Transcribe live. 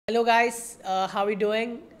Hello guys, how are we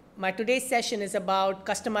doing? My today's session is about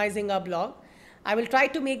customizing our blog. I will try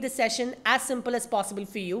to make this session as simple as possible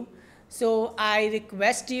for you. So I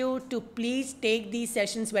request you to please take these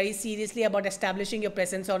sessions very seriously about establishing your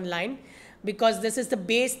presence online, because this is the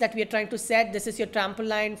base that we are trying to set. This is your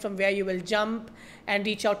trampoline from where you will jump and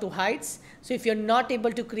reach out to heights. So if you're not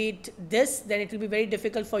able to create this, then it will be very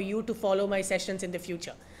difficult for you to follow my sessions in the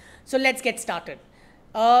future. So let's get started.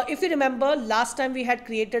 If you remember, last time we had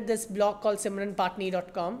created this blog called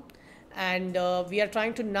simranpatni.com, and we are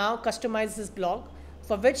trying to now customize this blog,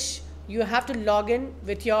 for which you have to log in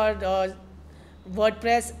with your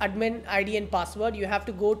WordPress admin ID and password. You have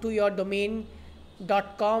to go to your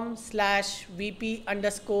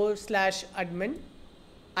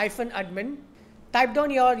domain.com/vp_/admin, type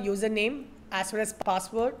down your username as well as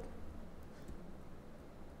password.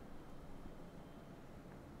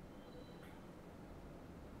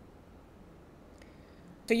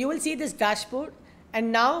 So you will see this dashboard, and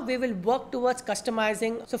now we will work towards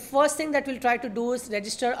customizing. So first thing that we'll try to do is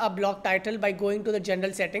register our blog title by going to the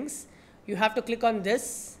general settings. You have to click on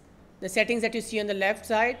this, the settings that you see on the left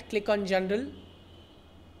side, click on general.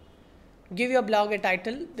 Give your blog a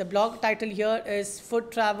title. The blog title here is Food,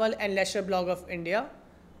 Travel and Leisure Blog of India.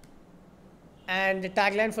 And the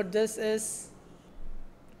tagline for this is,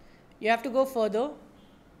 you have to go further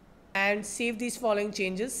and save these following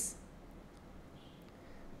changes.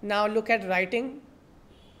 Now look at writing.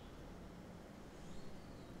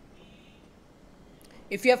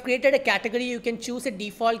 If you have created a category, you can choose a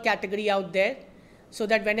default category out there, so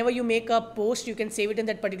that whenever you make a post, you can save it in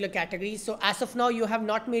that particular category. So as of now, you have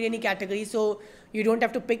not made any category, so you don't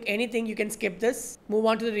have to pick anything. You can skip this. Move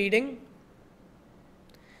on to the reading.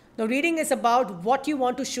 Now reading is about what you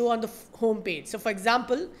want to show on the home page. So for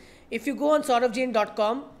example, if you go on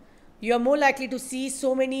sauravjain.com, you are more likely to see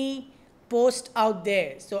so many post out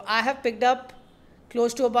there. So I have picked up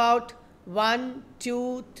close to about 1,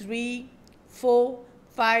 2, 3, 4,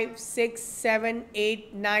 5, 6, 7,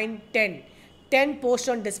 8, 9, 10. 10 posts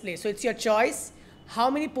on display. So it's your choice. How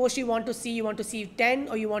many posts you want to see? You want to see 10,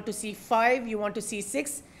 or you want to see 5, you want to see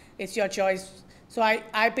 6. It's your choice. So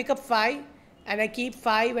I pick up 5 and I keep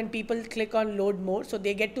 5 when people click on load more. So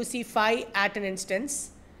they get to see 5 at an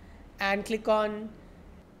instance, and click on.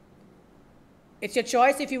 It's your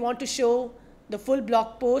choice if you want to show the full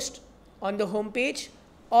blog post on the home page,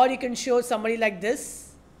 or you can show summary like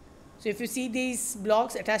this. So if you see these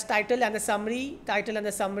blogs, it has title and the summary, title and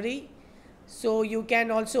the summary. So you can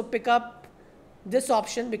also pick up this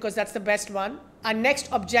option because that's the best one. Our next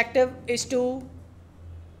objective is to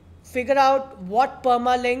figure out what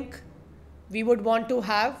permalink we would want to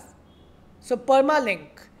have. So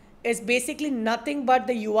permalink is basically nothing but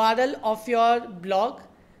the URL of your blog.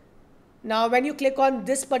 Now when you click on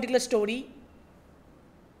this particular story,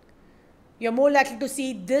 you're more likely to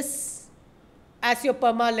see this as your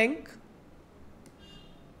permalink.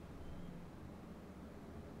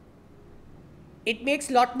 It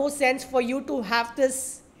makes a lot more sense for you to have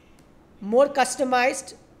this more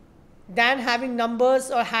customized than having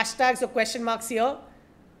numbers or hashtags or question marks here,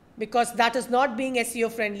 because that is not being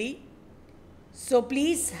SEO friendly. So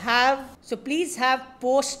please have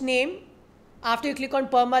post name. After you click on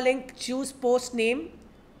permalink, choose post name.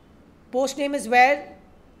 Post name is where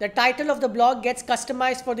the title of the blog gets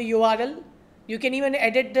customized for the URL. You can even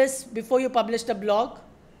edit this before you publish the blog.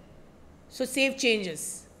 So save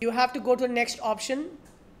changes. You have to go to the next option,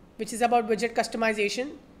 which is about widget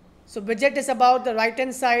customization. So widget is about the right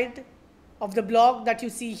hand side of the blog that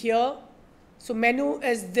you see here. So menu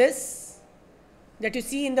is this that you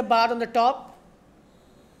see in the bar on the top.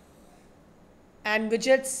 And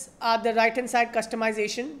widgets are the right hand side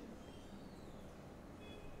customization.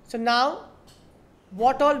 So now,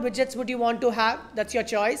 what all widgets would you want to have? That's your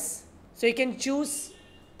choice. So you can choose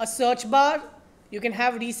a search bar. You can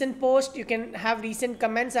have recent posts. You can have recent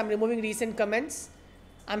comments. I'm removing recent comments.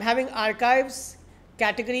 I'm having archives,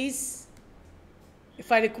 categories.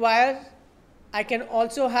 If I require, I can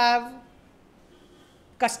also have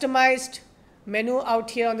customized menu out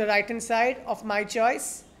here on the right hand side of my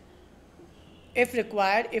choice, if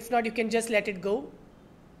required. If not, you can just let it go.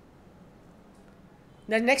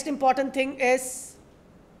 The next important thing is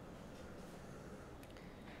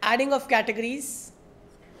adding of categories.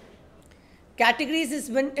 Categories is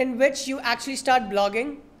in which you actually start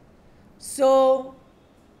blogging. So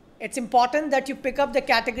it's important that you pick up the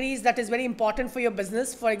categories that is very important for your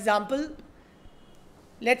business. For example,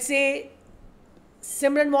 let's say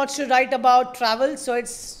Simran wants to write about travel, so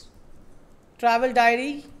it's travel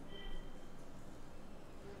diary,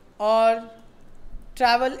 or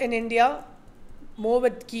travel in India, more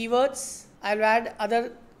with keywords. I'll add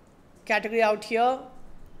other category out here,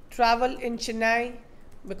 travel in Chennai,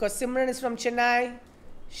 because Simran is from Chennai.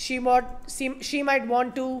 She might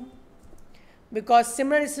want to, because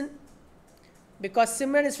Simran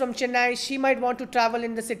is from Chennai, she might want to travel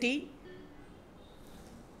in the city.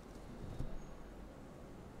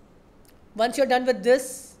 Once you're done with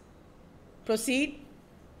this, proceed.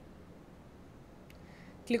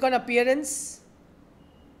 Click on appearance.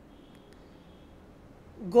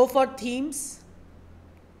 Go for themes.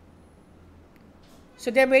 So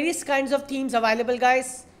there are various kinds of themes available,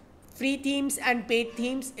 guys. Free themes and paid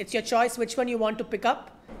themes. It's your choice which one you want to pick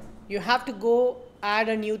up. You have to go add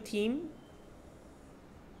a new theme.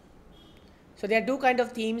 So there are two kinds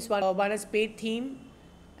of themes. One is paid theme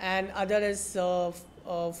and other is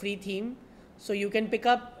free theme. So you can pick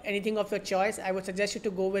up anything of your choice. I would suggest you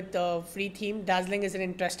to go with the free theme. Dazzling is an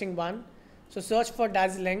interesting one. So search for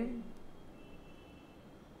Dazzling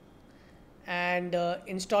and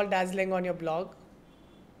install Dazzling on your blog.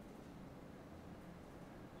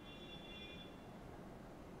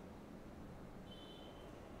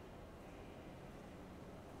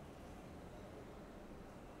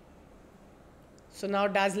 So now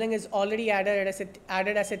Dazzling is already added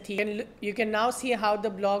as a theme. You can now see how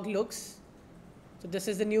the blog looks. So this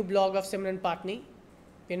is the new blog of Simran Patni.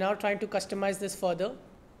 We're now trying to customize this further.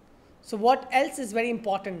 So what else is very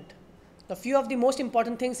important? A few of the most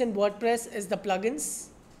important things in WordPress is the plugins.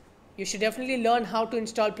 You should definitely learn how to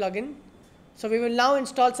install plugin. So we will now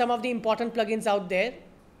install some of the important plugins out there.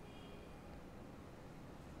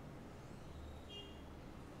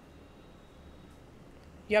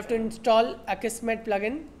 You have to install Akismet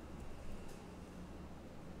plugin.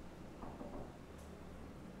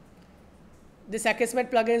 This Akismet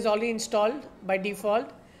plugin is already installed by default.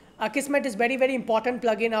 Akismet is very, very important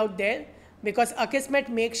plugin out there because Akismet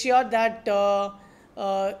makes sure that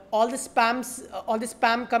all the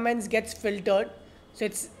spam comments gets filtered. So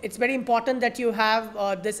it's very important that you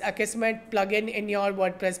have this Akismet plugin in your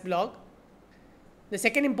WordPress blog. The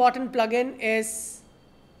second important plugin is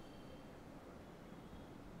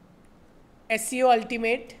SEO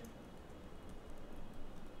Ultimate.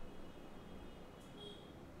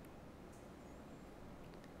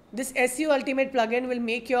 This SEO Ultimate plugin will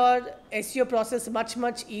make your SEO process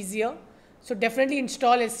much easier. So definitely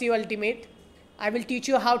install SEO Ultimate. I will teach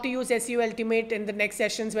you how to use SEO Ultimate in the next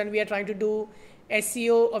sessions when we are trying to do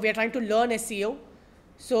SEO or we are trying to learn SEO.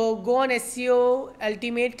 So go on SEO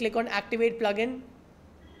Ultimate, click on Activate plugin.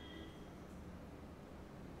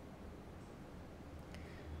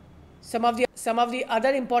 Some of the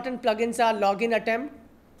other important plugins are Login Attempt.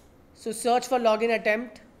 So search for Login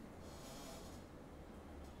Attempt.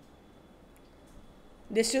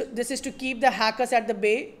 This is to keep the hackers at the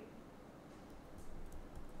bay.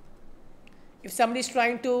 If somebody is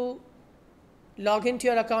trying to log into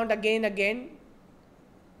your account again,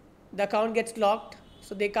 the account gets locked,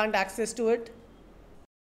 so they can't access to it.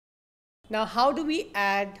 Now, how do we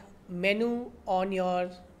add menu on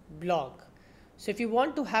your blog? So if you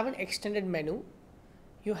want to have an extended menu,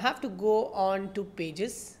 you have to go on to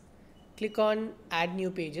Pages, click on Add New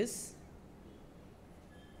Pages.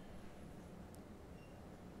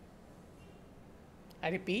 I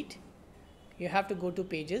repeat, you have to go to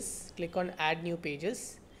Pages, click on Add New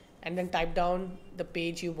Pages, and then type down the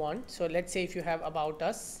page you want. So let's say if you have About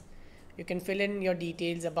Us, you can fill in your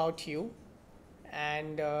details about you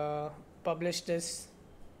and publish this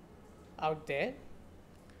out there.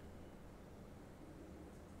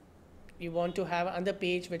 You want to have another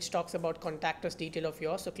page which talks about Contact Us detail of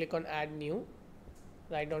yours. So click on Add New,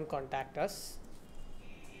 write down Contact Us,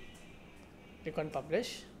 click on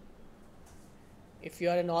Publish. If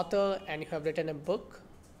you are an author and you have written a book,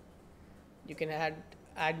 you can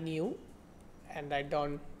add new and write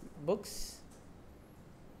down books.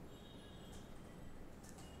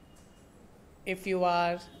 If you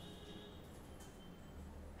are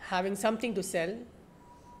having something to sell,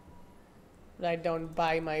 write down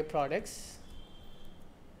Buy My Products,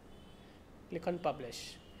 click on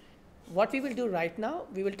Publish. What we will do right now,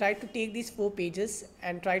 we will try to take these 4 pages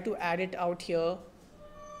and try to add it out here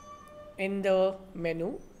in the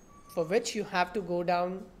menu, for which you have to go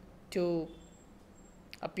down to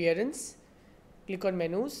Appearance, click on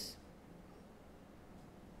Menus,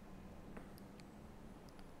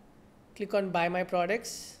 click on Buy My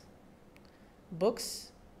Products,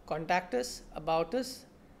 Books, Contact Us, About Us,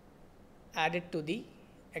 add it to the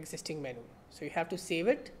existing menu. So you have to save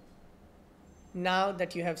it. Now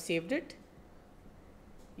that you have saved it,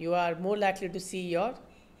 you are more likely to see your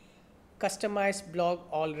customized blog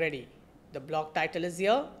already. The blog title is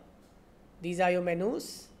here. These are your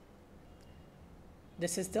menus.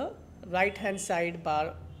 This is the right hand side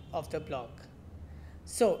bar of the blog.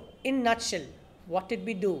 So in nutshell, what did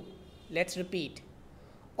we do? Let's repeat.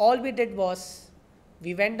 All we did was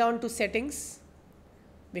we went down to settings,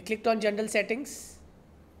 we clicked on general settings,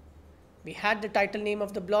 we had the title name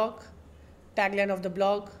of the blog, tagline of the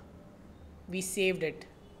blog, we saved it.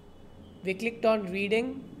 We clicked on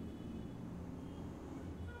reading,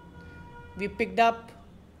 we picked up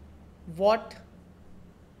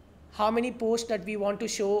how many posts that we want to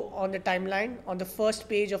show on the timeline on the first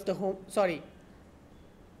page of the home.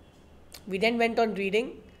 We then went on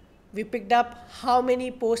reading. We picked up how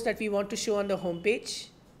many posts that we want to show on the home page.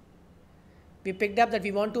 We picked up that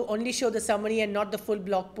we want to only show the summary and not the full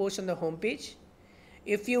blog post on the home page.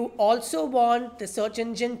 If you also want the search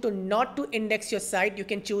engine to not to index your site, you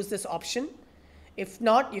can choose this option. If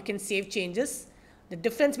not, you can save changes. The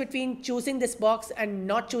difference between choosing this box and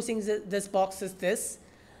not choosing this box is this,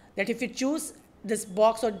 that if you choose this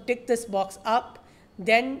box or tick this box up,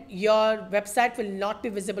 then your website will not be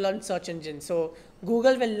visible on search engine. So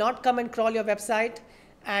Google will not come and crawl your website,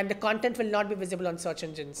 and the content will not be visible on search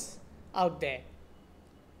engines out there.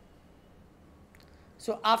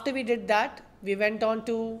 So after we did that, we went on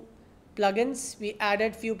to plugins. We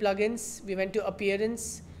added few plugins. We went to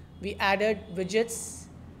appearance. We added widgets.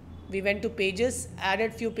 We went to pages,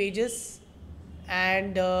 added few pages,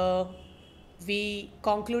 and we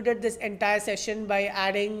concluded this entire session by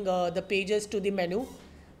adding the pages to the menu,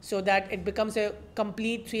 so that it becomes a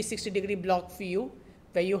complete 360-degree blog for you,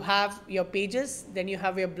 where you have your pages, then you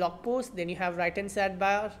have your blog post, then you have right-hand side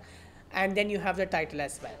bar, and then you have the title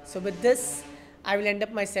as well. So with this, I will end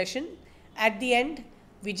up my session. At the end,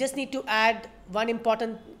 we just need to add one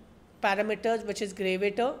important parameter, which is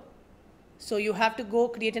Gravatar. So you have to go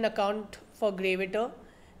create an account for Gravatar.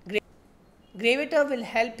 Gravatar will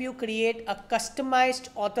help you create a customized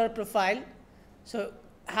author profile. So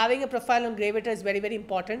having a profile on Gravatar is very, very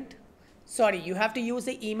important. Sorry, you have to use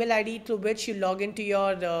the email ID through which you log into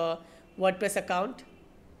your WordPress account.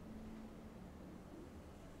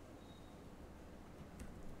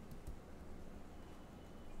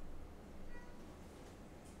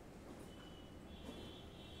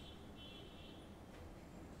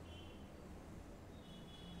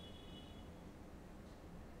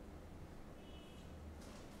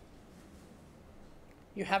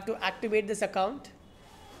 You have to activate this account.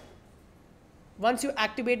 Once you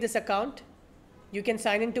activate this account, you can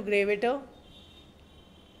sign into Gravatar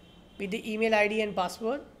with the email ID and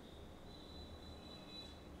password.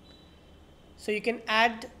 So you can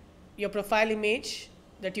add your profile image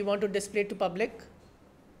that you want to display to public.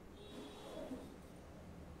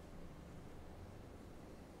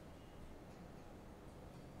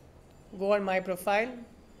 Go on my profile,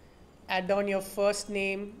 add down your first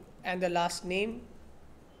name and the last name.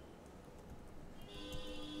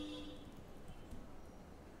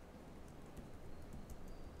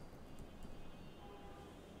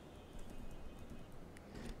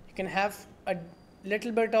 You can have a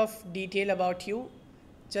little bit of detail about you,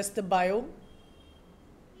 just the bio.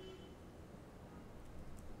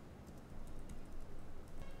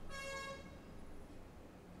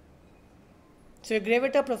 So your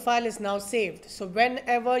Gravatar profile is now saved. So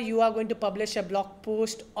whenever you are going to publish a blog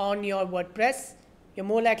post on your WordPress, you're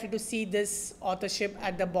more likely to see this authorship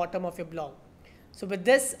at the bottom of your blog. So with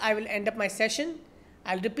this, I will end up my session.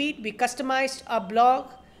 I'll repeat, we customized our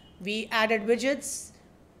blog, we added widgets,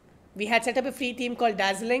 we had set up a free theme called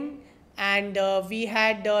Dazzling, and we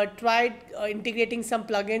had tried integrating some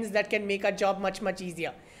plugins that can make our job much, much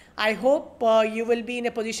easier. I hope you will be in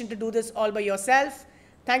a position to do this all by yourself.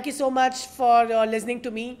 Thank you so much for listening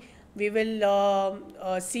to me. We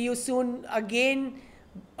will see you soon again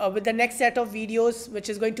with the next set of videos, which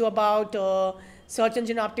is going to about search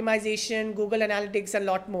engine optimization, Google Analytics, and a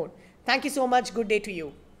lot more. Thank you so much. Good day to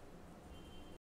you.